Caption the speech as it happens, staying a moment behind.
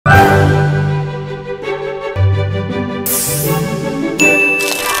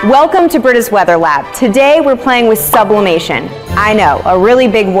Welcome to Britta's Weather Lab. Today we're playing with sublimation. I know, a really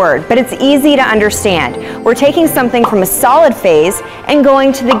big word, but it's easy to understand. We're taking something from a solid phase and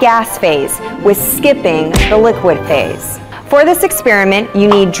going to the gas phase with skipping the liquid phase. For this experiment, you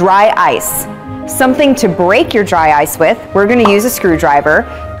need dry ice, something to break your dry ice with. We're going to use a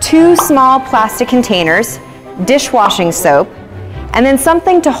screwdriver, 2 small plastic containers, dishwashing soap, and then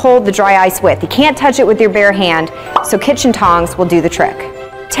something to hold the dry ice with. You can't touch it with your bare hand, so kitchen tongs will do the trick.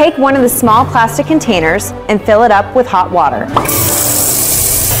 Take one of the small plastic containers and fill it up with hot water.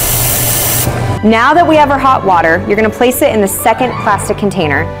 Now that we have our hot water, you're going to place it in the second plastic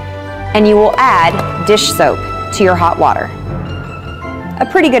container, and you will add dish soap to your hot water. A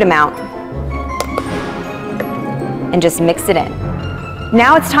pretty good amount. And just mix it in.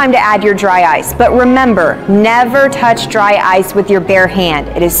 Now it's time to add your dry ice, but remember, never touch dry ice with your bare hand.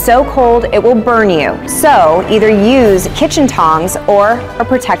 It is so cold it will burn you. So either use kitchen tongs or a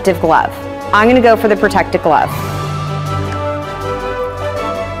protective glove. I'm going to go for the protective glove.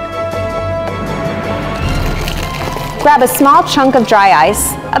 Grab a small chunk of dry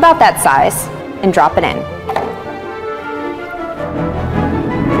ice, about that size, and drop it in.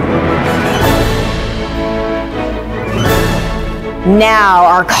 Now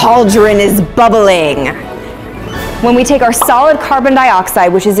our cauldron is bubbling. When we take our solid carbon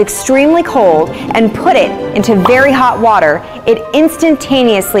dioxide, which is extremely cold, and put it into very hot water, it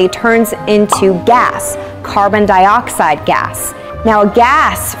instantaneously turns into gas, carbon dioxide gas. Now a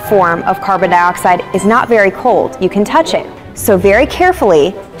gas form of carbon dioxide is not very cold. You can touch it. So very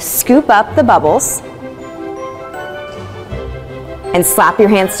carefully scoop up the bubbles and slap your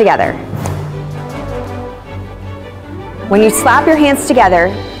hands together. When you slap your hands together,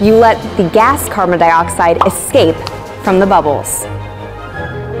 you let the gas carbon dioxide escape from the bubbles.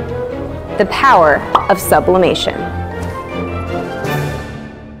 The power of sublimation.